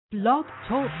Blog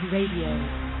Talk Radio.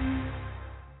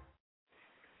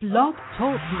 Blog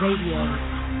Talk Radio.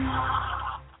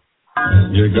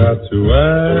 You got to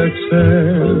accentuate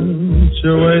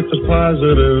the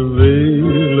positive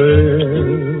feeling.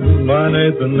 Mine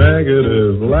ain't the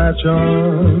negative. Latch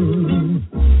on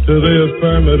to the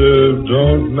affirmative.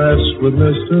 Don't mess with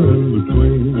Mr.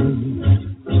 In-Between.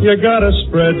 You gotta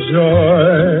spread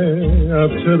joy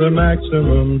up to the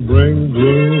maximum. Bring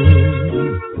gloom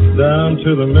down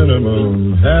to the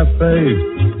minimum. Have faith.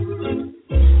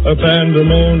 A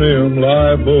pandemonium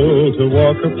liable to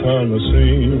walk upon the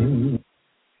scene.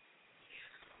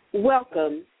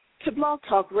 Welcome to Blog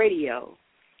Talk Radio,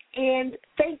 and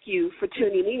thank you for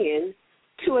tuning in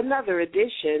to another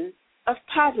edition of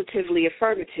Positively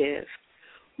Affirmative,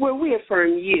 where we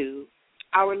affirm you,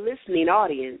 our listening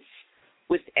audience,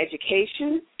 with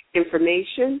education,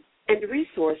 information, and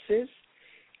resources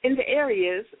in the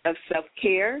areas of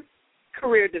self-care,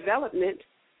 career development,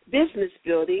 business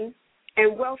building,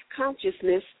 and wealth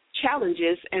consciousness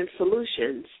challenges and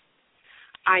solutions.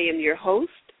 I am your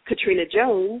host, Katrina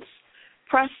Jones,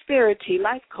 Prosperity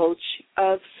Life Coach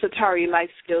of Satari Life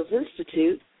Skills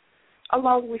Institute,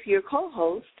 along with your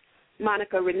co-host,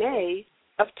 Monica Renee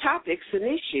of Topics and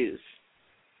Issues.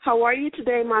 How are you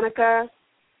today, Monica?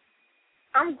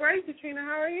 I'm great, Katrina.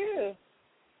 How are you?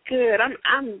 Good.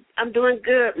 I'm doing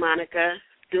good, Monica.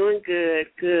 Doing good.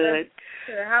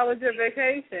 How was your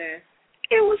vacation?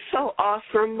 It was so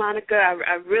awesome, Monica.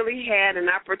 I really had an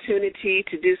opportunity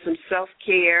to do some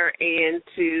self-care and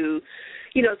to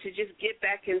just get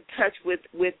back in touch with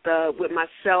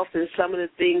myself and some of the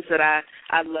things that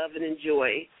I love and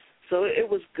enjoy. So it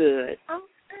was good.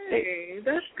 Okay,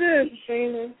 that's good,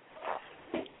 Katrina.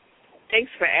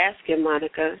 Thanks for asking,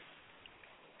 Monica.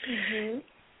 Mhm.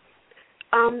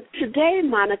 Today,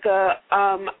 Monica,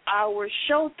 our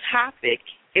show topic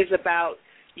is about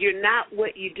you're not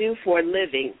what you do for a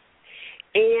living.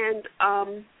 And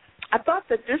I thought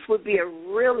that this would be a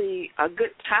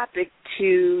good topic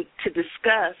to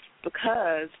discuss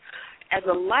because as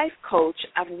a life coach,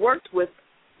 I've worked with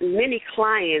many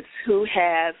clients who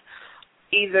have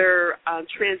either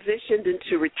transitioned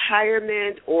into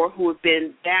retirement or who have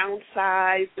been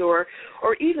downsized or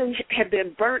even have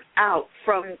been burnt out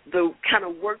from the kind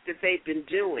of work that they've been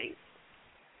doing.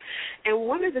 And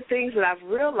one of the things that I've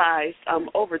realized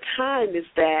over time is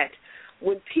that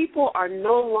when people are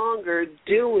no longer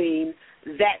doing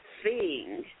that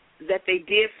thing that they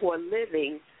did for a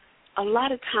living, a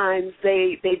lot of times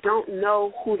they don't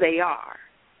know who they are.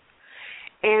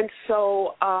 And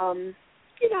so,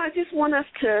 I just want us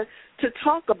to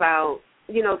talk about,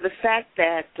 the fact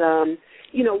that,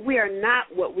 we are not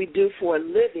what we do for a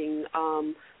living,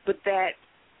 but that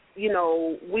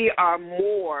we are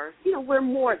more, we're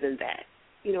more than that.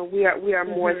 We are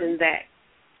more than that.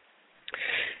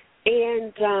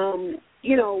 And,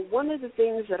 one of the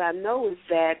things that I know is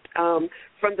that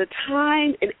from the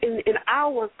time, in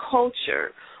our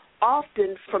culture,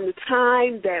 often from the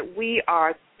time that we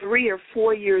are 3 or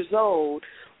 4 years old,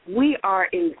 we are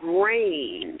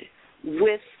ingrained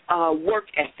with work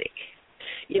ethic.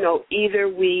 Either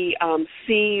we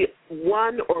see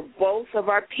one or both of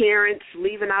our parents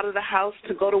leaving out of the house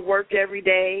to go to work every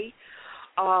day.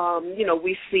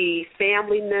 We see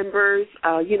family members,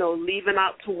 leaving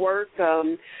out to work.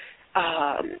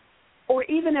 Or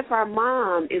even if our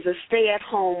mom is a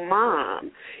stay-at-home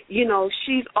mom,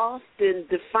 she's often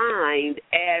defined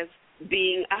as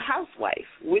being a housewife,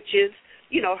 which is,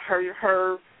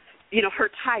 her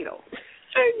title.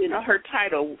 Her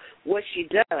title, what she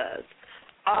does.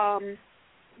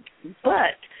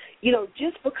 But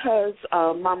just because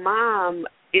my mom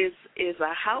is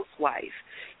a housewife,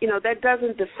 that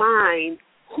doesn't define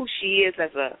who she is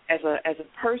as a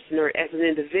person or as an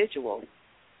individual.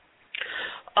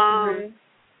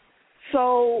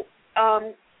 So,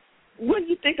 what do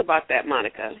you think about that,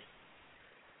 Monica?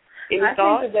 Any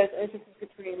thoughts? I think that's interesting,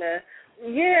 Katrina.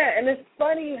 Yeah, and it's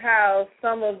funny how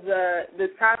some of the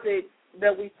topics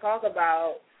that we talk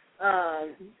about,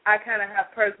 I kind of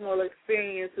have personal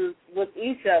experiences with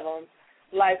each of them.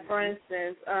 Like, for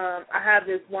instance, I have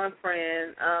this one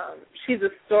friend. She's a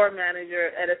store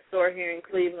manager at a store here in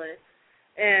Cleveland.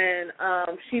 And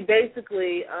she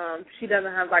basically, she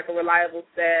doesn't have, like, a reliable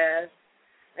staff.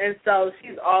 And so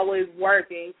she's always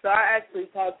working. So I actually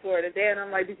talked to her today, and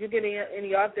I'm like, did you get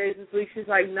any updates this week? She's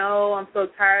like, no, I'm so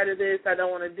tired of this. I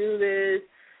don't want to do this.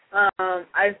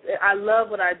 I love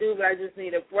what I do, but I just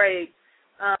need a break.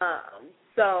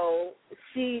 So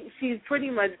she's pretty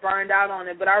much burned out on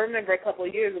it. But I remember a couple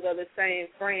of years ago, the same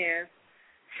friend,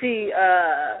 she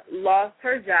lost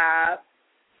her job,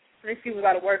 and she was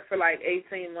out of work for like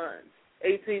 18 months.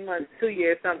 18 months, 2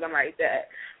 years, something like that.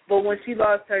 But when she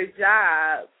lost her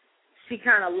job, she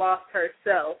kind of lost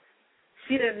herself.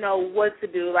 She didn't know what to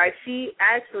do. Like, she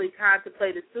actually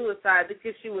contemplated suicide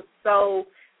because she was so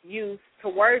used to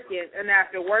working, and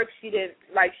after work she didn't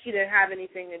have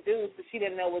anything to do, so she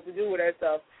didn't know what to do with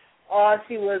herself. All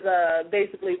she was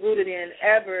basically rooted in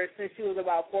ever since she was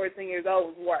about 14 years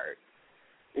old was work.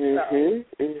 I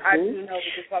do know what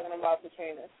you're talking about,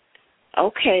 Katrina.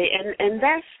 Okay, and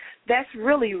that's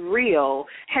really real.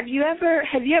 Have you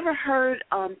ever heard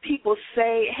people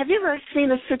say? Have you ever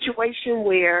seen a situation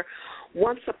where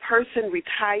once a person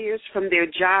retires from their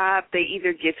job, they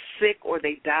either get sick or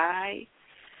they die?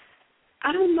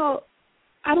 I don't know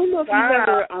if you've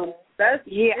ever. That's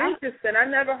interesting. I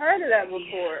never heard of that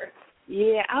before.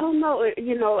 Yeah, I don't know.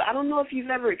 I don't know if you've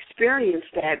ever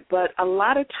experienced that, but a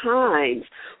lot of times,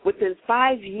 within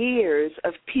 5 years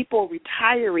of people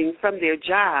retiring from their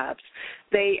jobs,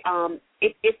 they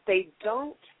if they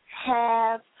don't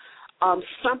have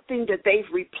something that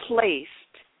they've replaced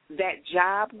that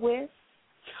job with,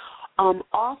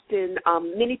 often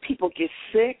many people get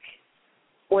sick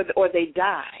or they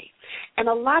die. And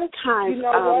a lot of times,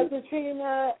 what,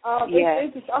 Katrina?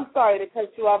 I'm sorry to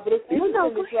cut you off, but it's interesting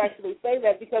that you actually say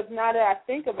that, because now that I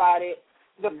think about it,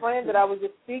 the friend that I was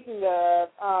just speaking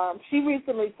of, she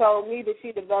recently told me that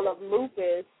she developed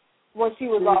lupus when she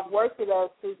was off work for those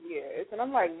 2 years. And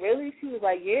I'm like, really? She was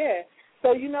like, yeah.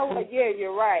 So you know what? Yeah,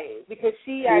 you're right, because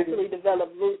she actually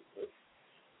developed lupus.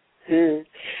 And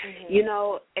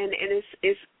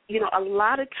it's a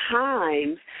lot of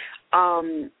times,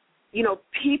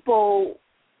 people,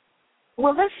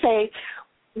 well, let's say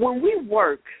when we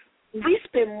work, we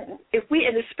spend,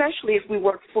 and especially if we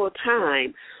work full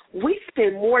time, we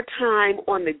spend more time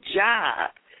on the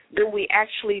job than we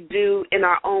actually do in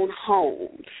our own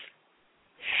homes.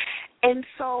 And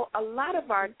so a lot of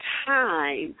our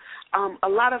time, a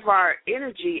lot of our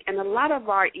energy, and a lot of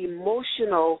our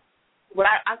emotional, what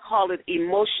I call it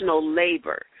emotional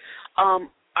labor,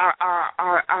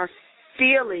 our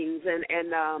feelings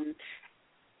and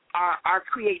our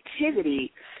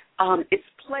creativity is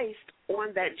placed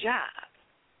on that job.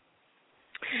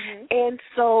 And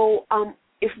so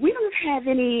if we don't have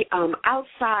any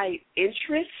outside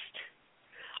interest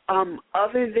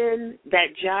other than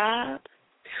that job,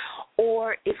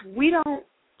 or if we don't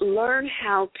learn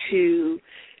how to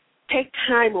take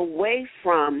time away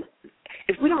from,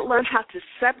 if we don't learn how to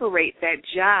separate that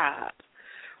job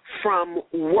from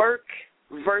work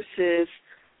versus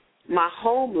my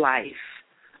home life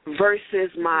versus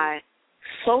my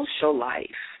social life,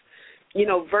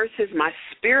 versus my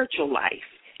spiritual life,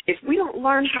 if we don't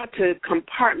learn how to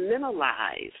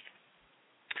compartmentalize,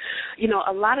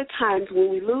 a lot of times when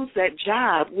we lose that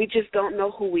job, we just don't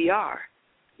know who we are.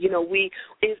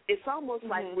 It's almost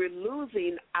like we're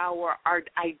losing our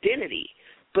identity.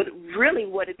 But really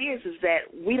what it is that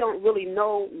we don't really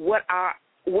know what our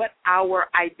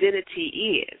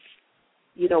identity is.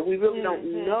 We really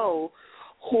don't know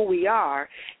who we are.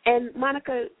 And,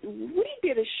 Monica, we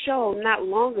did a show not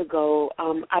long ago,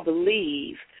 I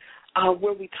believe,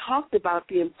 where we talked about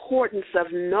the importance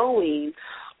of knowing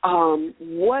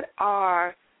what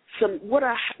are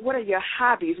your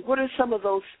hobbies, what are some of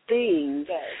those things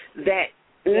that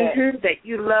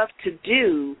you love to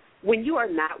do when you are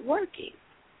not working.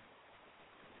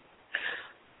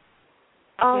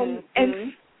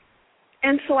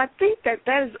 And so I think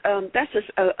that's just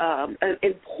an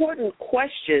important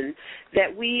question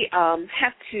that we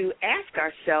have to ask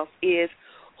ourselves is,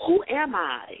 who am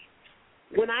I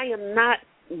when I am not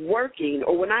working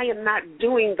or when I am not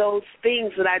doing those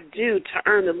things that I do to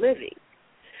earn a living?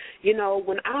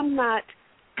 When I'm not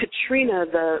Katrina,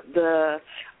 the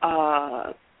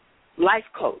life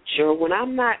coach, or when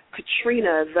I'm not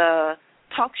Katrina, the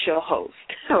talk show host,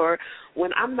 or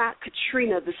when I'm not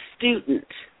Katrina, the student,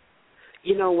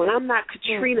 when I'm not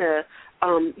Katrina,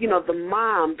 the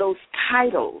mom, those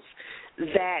titles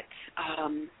that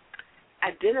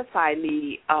identify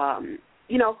me,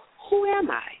 who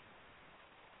am I?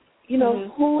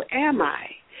 Who am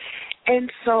I?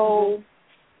 And so,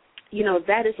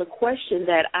 that is a question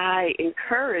that I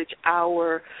encourage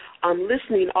our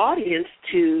listening audience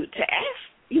to ask.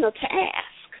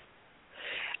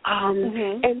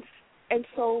 And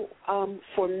so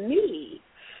for me,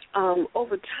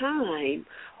 over time,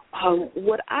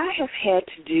 what I have had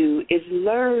to do is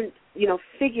learn,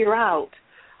 figure out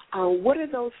what are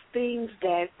those things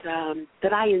that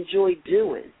I enjoy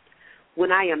doing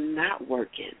when I am not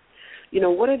working.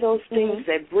 What are those things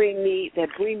that bring me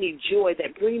joy,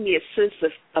 that bring me a sense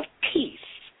of peace?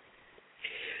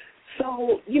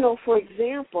 So, for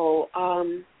example,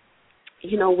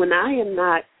 when I am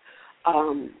not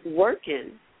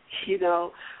working,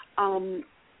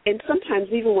 and sometimes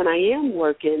even when I am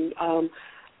working,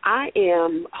 I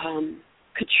am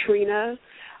Katrina.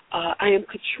 I am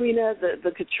Katrina,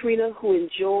 the Katrina who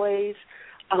enjoys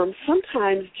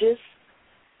sometimes just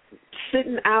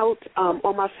sitting out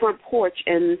on my front porch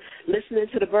and listening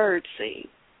to the birds sing.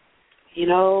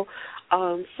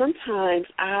 Sometimes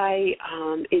I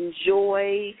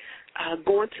enjoy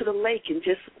going to the lake and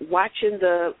just watching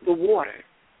the water.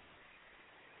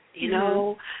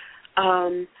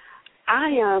 I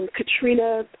am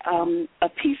Katrina, a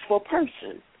peaceful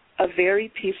person, a very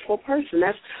peaceful person.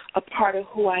 That's a part of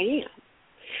who I am.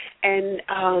 And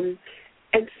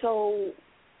so,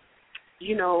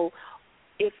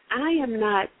 if I am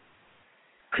not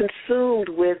consumed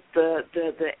with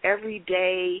the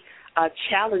everyday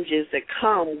challenges that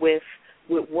come with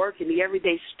work and the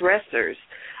everyday stressors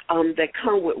that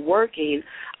come with working,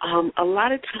 a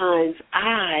lot of times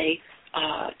I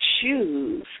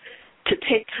choose to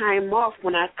take time off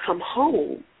when I come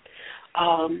home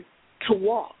to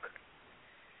walk,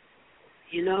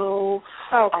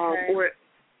 Okay.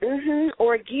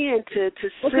 Or again to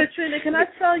Well, Katrina, can I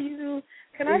tell you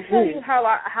how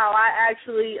I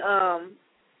actually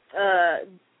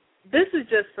this is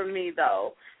just for me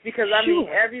though, because I mean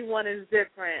everyone is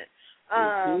different.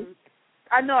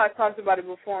 I know I talked about it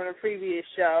before in a previous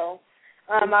show.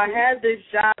 I had this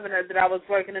job that I was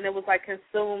working, and it was like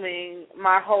consuming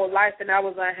my whole life, and I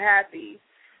was unhappy.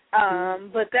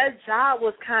 But that job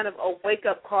was kind of a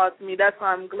wake-up call to me. That's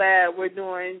why I'm glad we're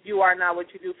doing You Are Not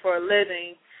What You Do for a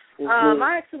Living.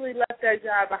 I actually left that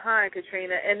job behind,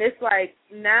 Katrina, and it's like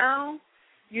now,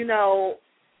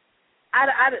 I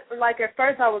like at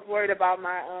first I was worried about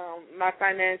my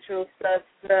financial stuff,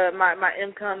 my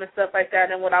income and stuff like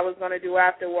that, and what I was going to do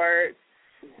afterwards.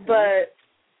 But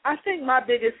I think my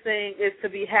biggest thing is to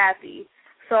be happy.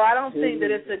 So I don't think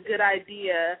that it's a good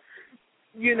idea,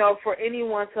 for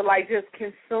anyone to like just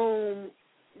consume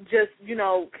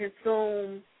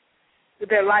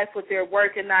their life with their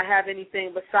work and not have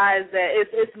anything besides that.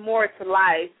 It's more to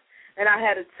life. And I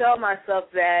had to tell myself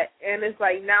that, and it's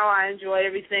like now I enjoy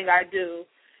everything I do.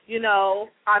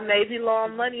 I may be low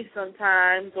on money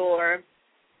sometimes, or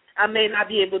I may not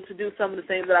be able to do some of the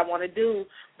things that I want to do,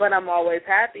 but I'm always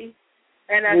happy.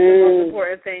 And that's the most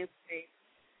important thing to me.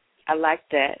 I like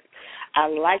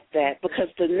that because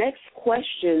the next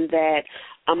question that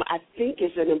I think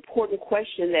is an important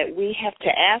question that we have to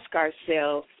ask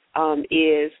ourselves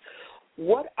is,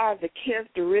 what are the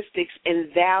characteristics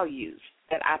and values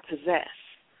that I possess?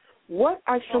 What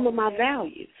are some of my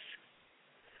values?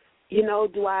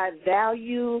 Do I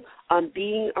value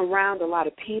being around a lot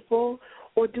of people,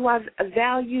 or do I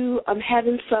value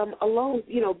having some alone,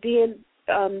 being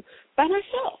by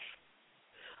myself?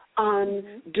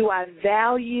 Do I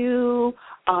value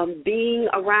being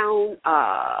around,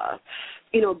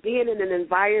 being in an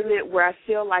environment where I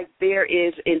feel like there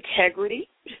is integrity?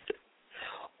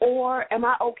 Or am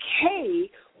I okay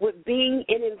with being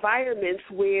in environments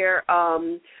where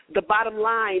the bottom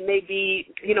line may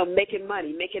be, making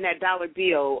money, making that dollar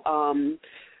bill?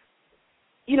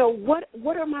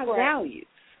 What are my values?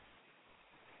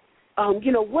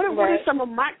 What are some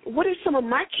of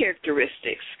my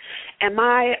characteristics? Am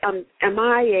I a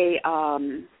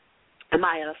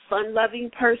fun-loving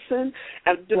person?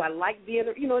 Do I like being,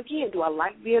 do I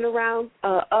like being around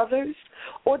others,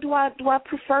 or do I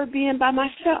prefer being by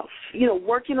myself?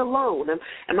 Working alone.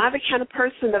 Am I the kind of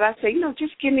person that I say,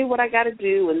 just give me what I got to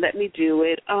do and let me do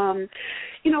it?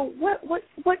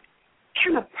 What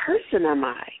kind of person am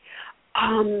I?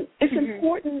 It's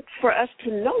important for us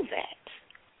to know that.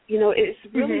 It's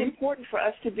really important for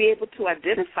us to be able to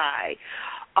identify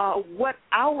what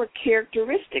our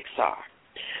characteristics are.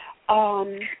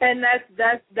 And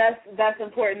that's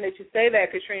important that you say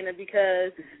that, Katrina,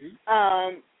 because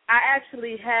I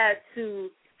actually had to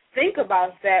think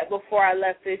about that before I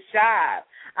left this job.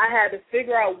 I had to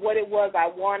figure out what it was I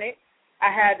wanted.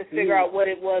 I had to figure out what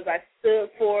it was I stood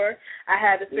for. I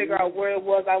had to figure out where it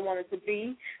was I wanted to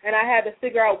be, and I had to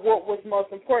figure out what was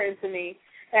most important to me.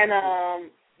 And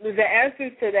the answer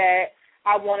to that,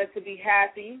 I wanted to be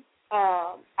happy.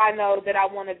 I know that I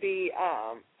want to be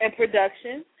in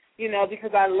production,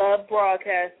 because I love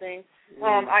broadcasting.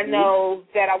 I know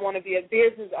that I want to be a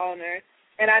business owner,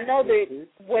 and I know that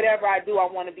whatever I do, I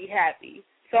want to be happy.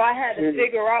 So I had to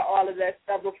figure out all of that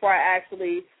stuff before I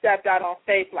actually stepped out on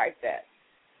faith like that.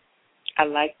 I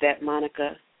like that,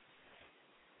 Monica.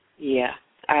 Yeah,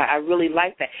 I really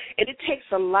like that. And it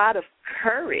takes a lot of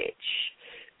courage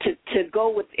to go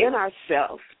within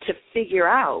ourselves to figure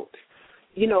out,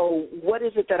 what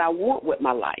is it that I want with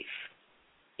my life?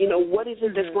 You know, what is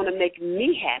it that's going to make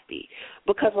me happy?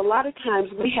 Because a lot of times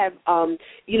we have,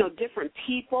 different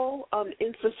people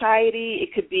in society.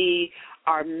 It could be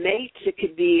our mates. It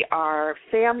could be our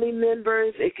family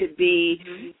members. It could be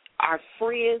our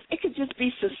friends. It could just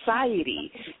be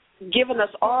society giving us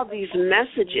all these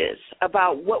messages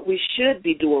about what we should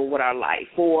be doing with our life,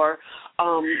 or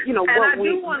and what I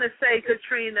do want to say,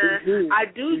 Katrina, I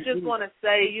do just want to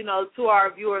say, to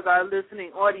our viewers, our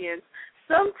listening audience,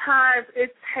 sometimes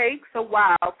it takes a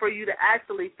while for you to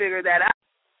actually figure that out.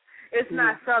 It's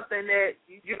not something that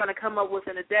you're going to come up with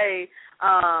in a day,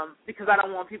 because I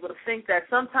don't want people to think that.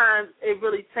 Sometimes it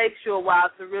really takes you a while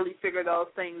to really figure those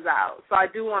things out. So I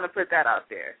do want to put that out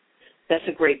there. That's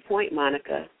a great point,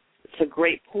 Monica. It's a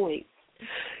great point.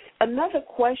 Another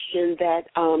question that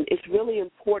is really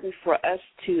important for us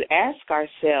to ask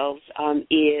ourselves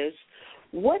is,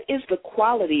 what is the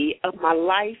quality of my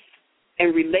life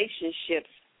and relationships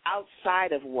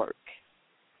outside of work?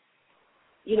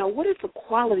 What is the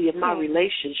quality of my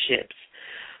relationships?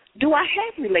 Do I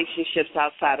have relationships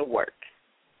outside of work?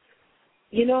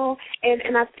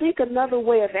 And I think another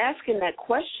way of asking that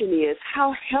question is,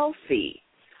 how healthy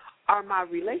are my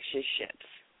relationships?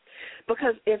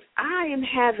 Because if I am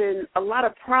having a lot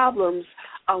of problems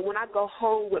when I go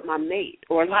home with my mate,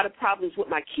 or a lot of problems with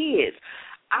my kids,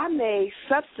 I may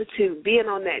substitute being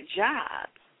on that job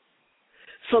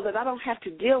so that I don't have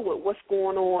to deal with what's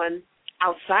going on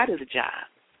outside of the job,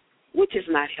 which is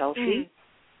not healthy,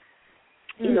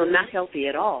 not healthy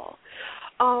at all.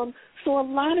 So a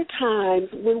lot of times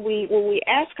when we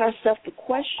ask ourselves the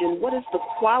question, what is the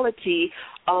quality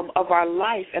of our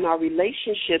life and our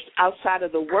relationships outside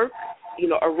of the work,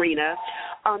 arena,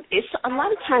 it's a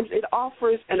lot of times it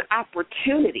offers an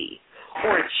opportunity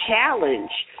or a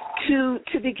challenge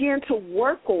to begin to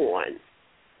work on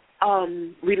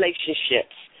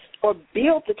relationships, or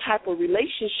build the type of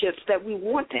relationships that we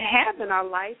want to have in our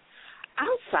life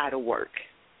outside of work.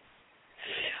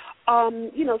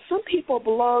 Some people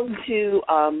belong to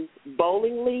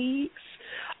bowling leagues.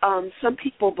 Some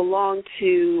people belong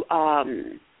to,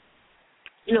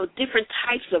 different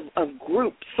types of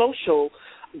groups, social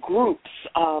groups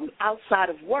outside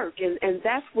of work, and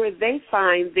that's where they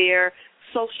find their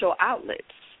social outlets.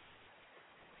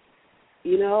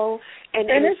 And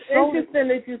it's interesting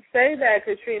that you say that,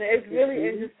 Katrina. It's really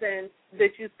interesting that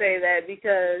you say that,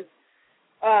 because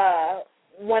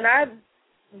when I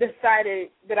decided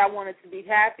that I wanted to be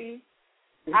happy,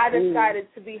 I decided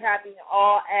to be happy in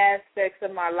all aspects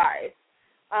of my life.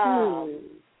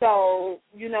 So,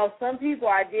 some people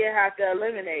I did have to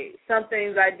eliminate. Some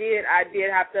things I did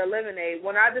have to eliminate.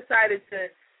 When I decided to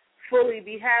fully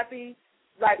be happy,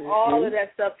 all of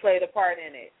that stuff played a part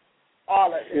in it.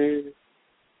 All of it.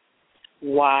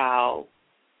 Wow.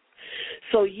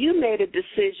 So you made a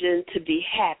decision to be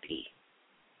happy.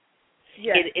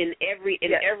 Yes. In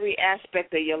every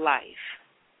aspect of your life.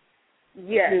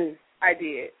 Yes, I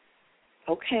did.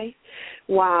 Okay.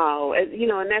 Wow. And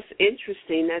that's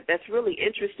interesting. That's really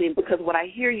interesting, because what I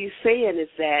hear you saying is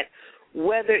that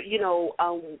whether,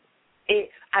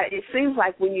 it seems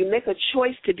like when you make a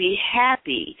choice to be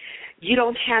happy, you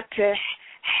don't have to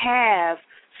have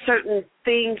certain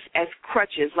things as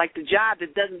crutches, like the job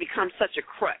that doesn't become such a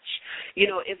crutch.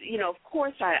 Of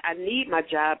course I need my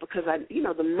job because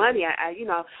the money,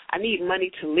 I need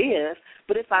money to live,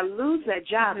 but if I lose that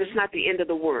job, it's not the end of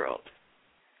the world,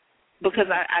 because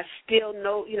I still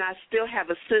know, I still have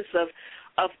a sense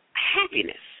of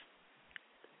happiness.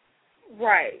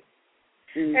 Right.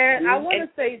 And I want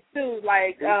to say, too,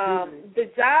 the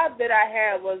job that I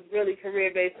had was really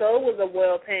career-based, so it was a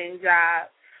well-paying job.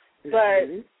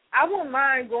 But I wouldn't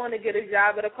mind going to get a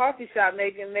job at a coffee shop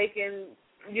making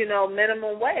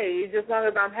minimum wage, as long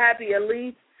as I'm happy. At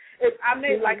least, if I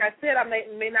may, like I said, I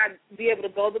may not be able to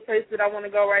go the place that I want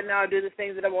to go right now or do the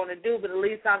things that I want to do, but at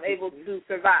least I'm able to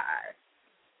survive.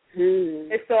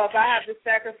 And so if I have to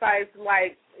sacrifice,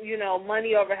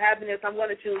 money over happiness, I'm going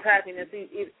to choose happiness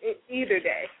either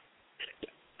day.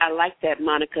 I like that,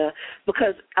 Monica,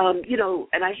 because,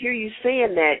 and I hear you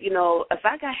saying that, if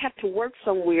I have to work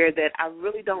somewhere that I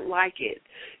really don't like it,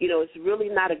 it's really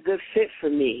not a good fit for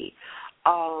me,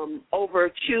 over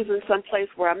choosing some place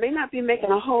where I may not be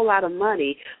making a whole lot of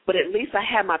money, but at least I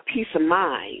have my peace of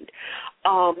mind,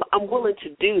 I'm willing to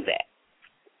do that.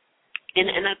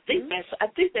 And I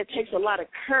think that takes a lot of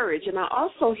courage. And I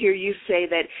also hear you say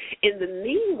that in the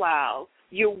meanwhile,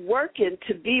 you're working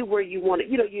to be where you want to.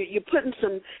 You're putting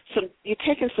you're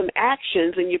taking some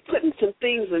actions, and you're putting some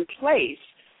things in place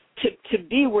to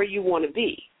be where you want to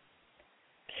be.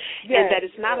 Yes, and that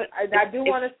it's not. I do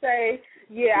want to say,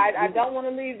 Yeah, I don't want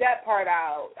to leave that part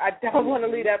out. I don't want to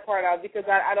leave that part out because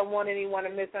I don't want anyone to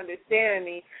misunderstand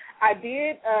me. I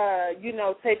did,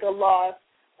 take a loss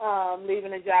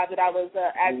leaving a job that I was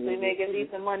actually making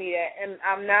decent money at, and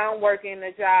I'm now working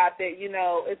a job that,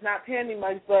 it's not paying me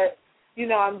much, but,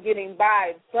 I'm getting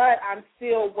by. But I'm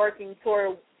still working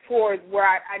towards where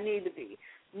I need to be.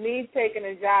 Me taking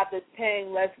a job that's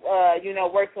paying less,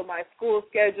 works for my school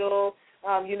schedule,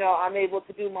 I'm able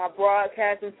to do my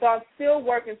broadcasting. So I'm still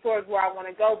working towards where I want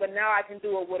to go, but now I can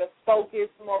do it with a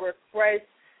focused, more refreshed,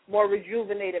 more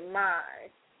rejuvenated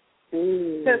mind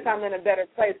since I'm in a better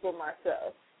place with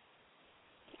myself.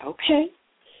 Okay.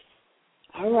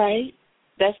 All right.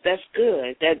 That's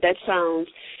good. That sounds,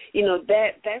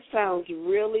 that sounds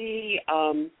really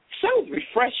sounds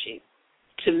refreshing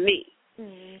to me.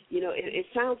 It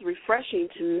sounds refreshing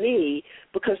to me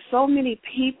because so many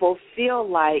people feel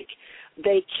like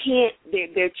they're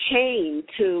chained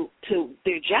to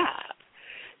their job,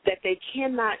 that they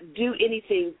cannot do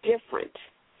anything different.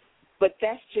 But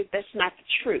that's not the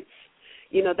truth.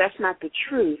 That's not the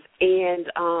truth. And,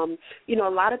 a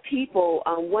lot of people,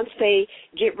 once they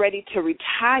get ready to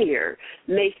retire,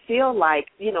 may feel like,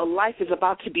 life is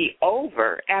about to be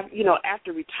over,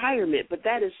 after retirement. But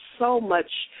that is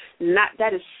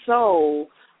that is so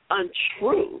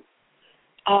untrue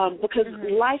because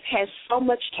life has so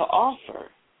much to offer.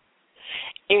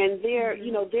 And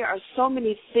there are so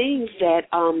many things that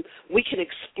we can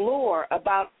explore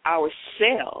about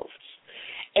ourselves.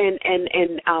 And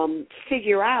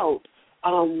figure out,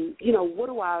 what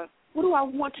do I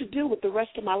want to do with the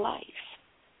rest of my life?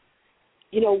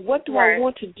 What do I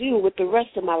want to do with the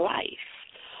rest of my life?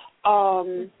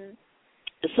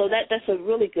 So that's a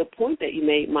really good point that you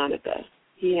made, Monica.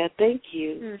 Yeah, thank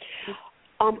you.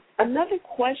 Another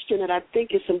question that I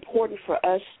think is important for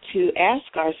us to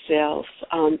ask ourselves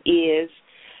is,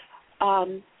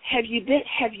 have you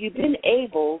been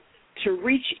able to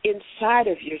reach inside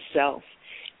of yourself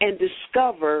and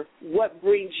discover what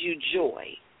brings you joy?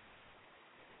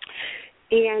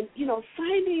 And,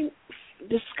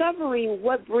 discovering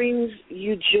what brings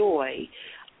you joy,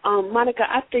 Monica,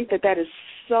 I think that is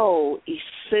so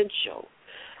essential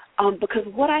because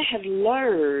what I have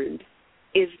learned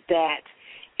is that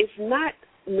it's not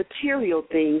material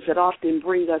things that often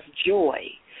bring us joy,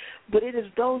 but it is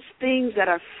those things that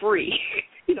are free.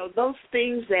 Those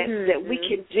things that we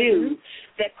can do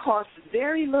that cost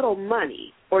very little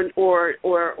money or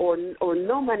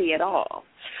no money at all.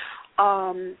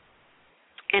 And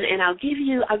I'll give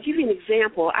you an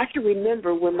example. I can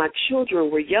remember when my children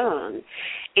were young,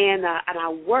 and I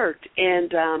worked,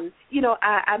 and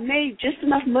I made just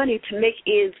enough money to make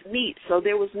ends meet. So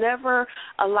there was never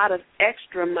a lot of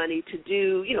extra money to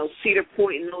do, Cedar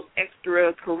Point and those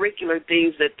extracurricular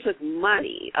things that took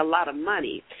money, a lot of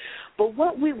money. But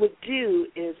what we would do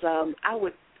is I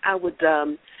would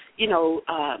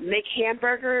make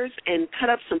hamburgers and cut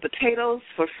up some potatoes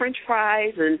for French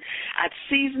fries, and I'd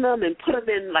season them and put them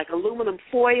in like aluminum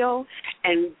foil,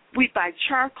 and we'd buy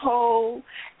charcoal.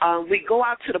 We'd go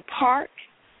out to the park,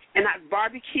 and I'd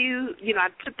barbecue.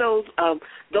 I'd put those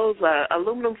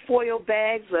aluminum foil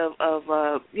bags of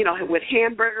with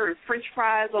hamburger and French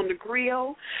fries on the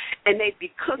grill, and they'd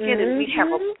be cooking, and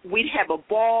we'd have a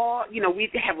ball.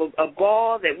 We'd have a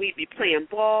ball that we'd be playing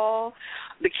ball.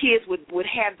 The kids would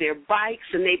have their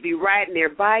bikes, and they'd be riding their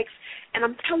bikes. And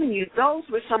I'm telling you, those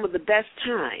were some of the best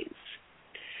times.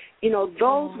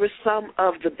 Those were some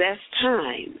of the best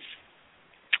times.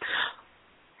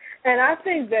 And I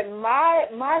think that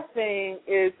my thing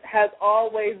has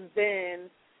always been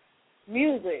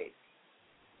music.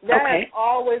 That has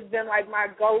always been like my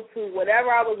go-to.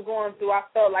 Whatever I was going through, I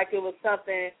felt like it was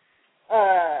something,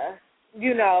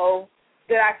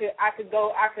 that I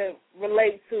could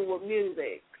relate to with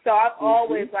music. So I've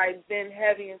always been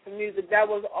heavy into music. That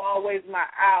was always my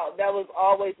out. That was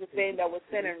always the thing that would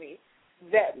center me.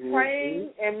 That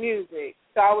praying and music.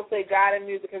 So I would say God and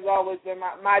music has always been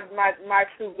my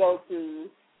two go-tos.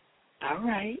 All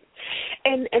right.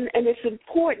 And it's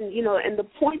important, and the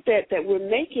point that we're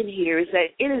making here is that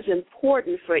it is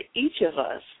important for each of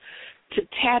us to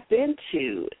tap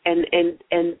into and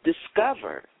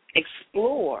discover,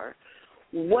 explore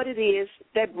what it is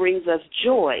that brings us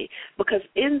joy. Because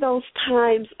in those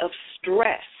times of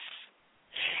stress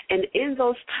and in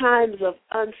those times of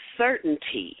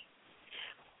uncertainty,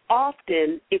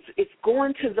 often it's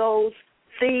going to those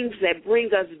things that bring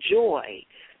us joy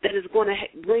that is going to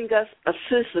bring us a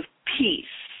sense of peace.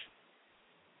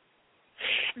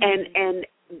 And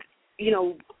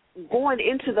going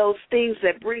into those things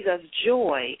that bring us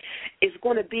joy is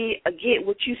going to be, again,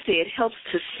 what you said, helps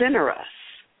to center us.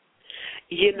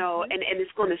 you know, and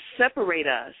it's going to separate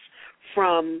us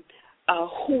from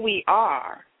who we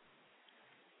are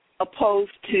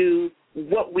opposed to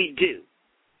what we do,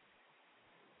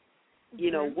 you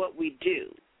know, what we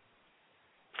do.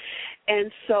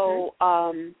 And so,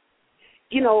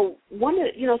 you know,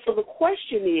 so the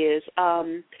question is,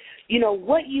 you know,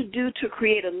 what you do to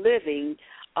create a living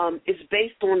is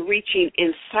based on reaching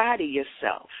inside of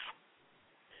yourself.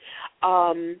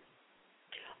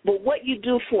 But what you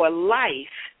do for a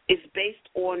life is based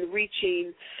on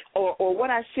reaching, or what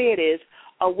I said is,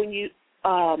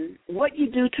 what you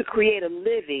do to create a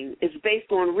living is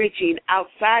based on reaching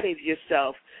outside of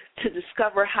yourself to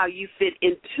discover how you fit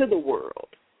into the world.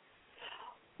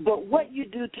 But what you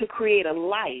do to create a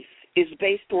life is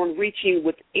based on reaching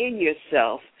within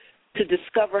yourself to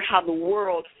discover how the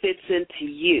world fits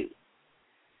into you.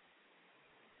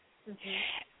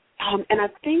 And I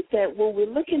think that when we're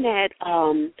looking at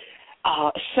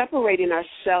separating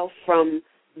ourselves from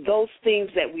those things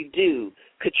that we do,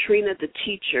 Katrina the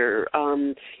teacher,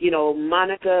 you know,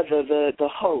 Monica the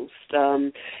host,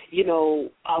 you know,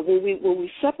 when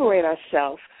we separate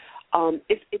ourselves,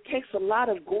 it takes a lot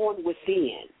of going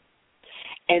within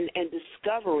and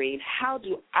discovering, how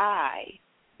do I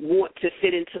want to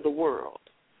fit into the world?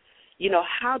 You know,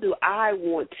 how do I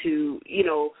want to, you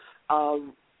know,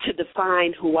 to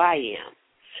define who I am?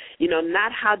 You know,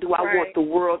 not how do I want the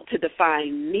world to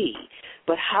define me,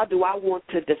 but how do I want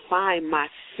to define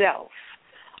myself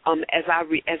as I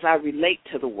relate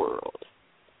to the world?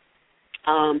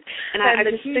 And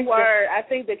the key word, I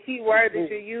think the key word that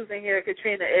you're using here,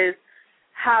 Katrina, is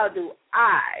how do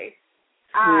I?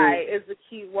 I is the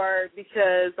key word,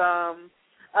 because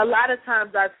a lot of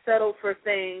times I've settled for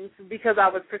things because I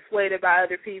was persuaded by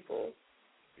other people.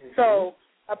 So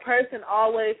a person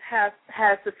always has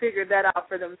to figure that out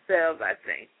for themselves, I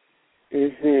think.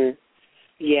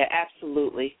 Yeah,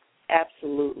 absolutely.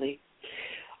 Absolutely.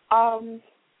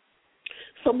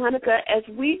 So, Monica, as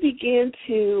we begin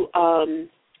to,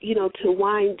 you know, to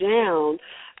wind down,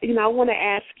 you know, I want to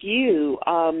ask you,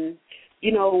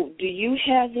 you know, do you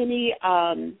have any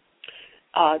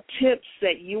tips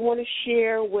that you want to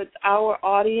share with our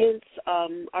audience,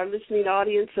 our listening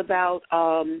audience, about,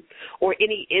 or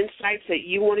any insights that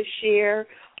you want to share,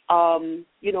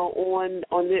 you know,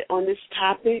 on this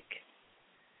topic?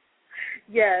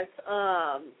 Yes,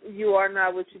 you are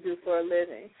not what you do for a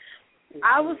living.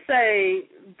 I would say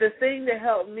the thing that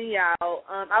helped me out,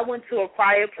 I went to a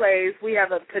quiet place. We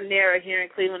have a Panera here in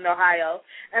Cleveland, Ohio,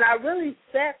 and I really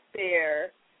sat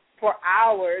there for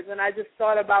hours, and I just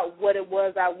thought about what it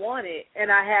was I wanted,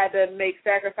 and I had to make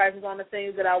sacrifices on the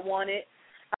things that I wanted.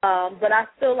 But I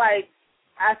feel like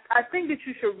I think that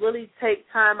you should really take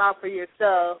time out for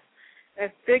yourself and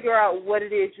figure out what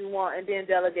it is you want, and then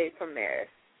delegate from there.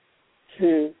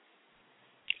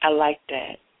 I like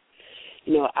that.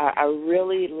 You know, I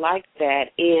really like that.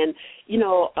 And, you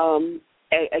know,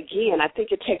 again, I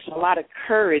think it takes a lot of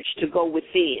courage to go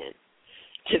within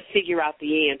to figure out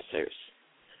the answers.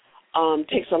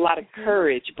 Takes a lot of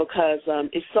courage, because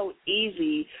it's so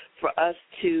easy for us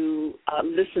to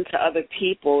listen to other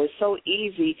people. It's so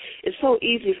easy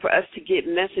for us to get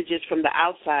messages from the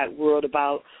outside world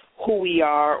about who we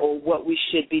are or what we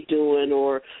should be doing,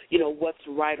 or, you know, what's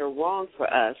right or wrong for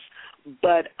us.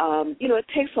 But you know, it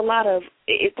takes a lot of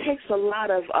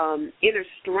inner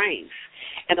strength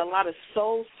and a lot of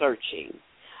soul searching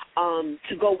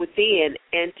to go within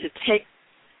and to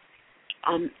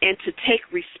take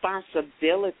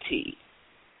responsibility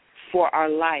for our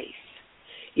life.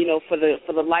 You know, for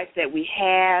the life that we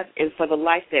have and for the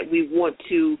life that we want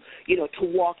to, you know, to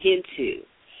walk into.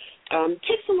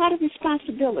 Takes a lot of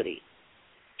responsibility.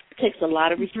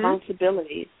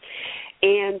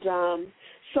 And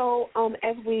so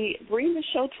as we bring the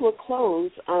show to a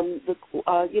close,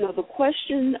 the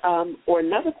question or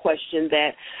another question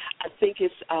that I think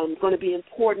is going to be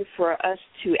important for us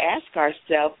to ask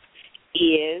ourselves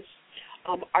is,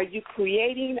 are you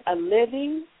creating a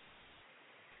living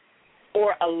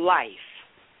or a life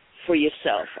for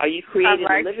yourself? Are you creating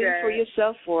a living for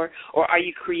yourself, or are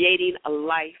you creating a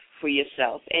life for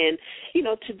yourself? And, you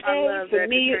know, today for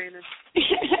me,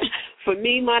 for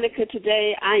me, Monica,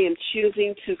 today I am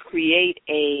choosing to create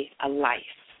a life.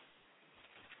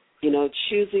 You know,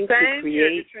 choosing to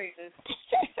create.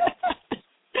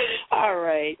 All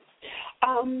right.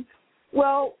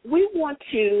 Well, we want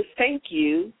to thank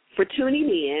you for tuning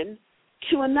in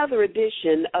to another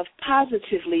edition of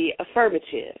Positively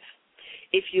Affirmative.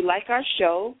 If you like our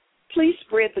show, please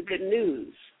spread the good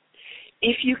news.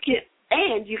 If you can,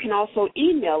 and you can also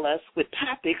email us with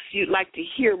topics you'd like to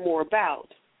hear more about.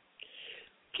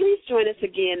 please join us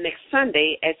again next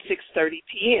Sunday at 6:30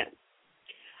 p.m.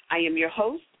 I am your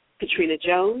host, Katrina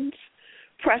Jones,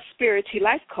 Prosperity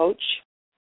Life Coach,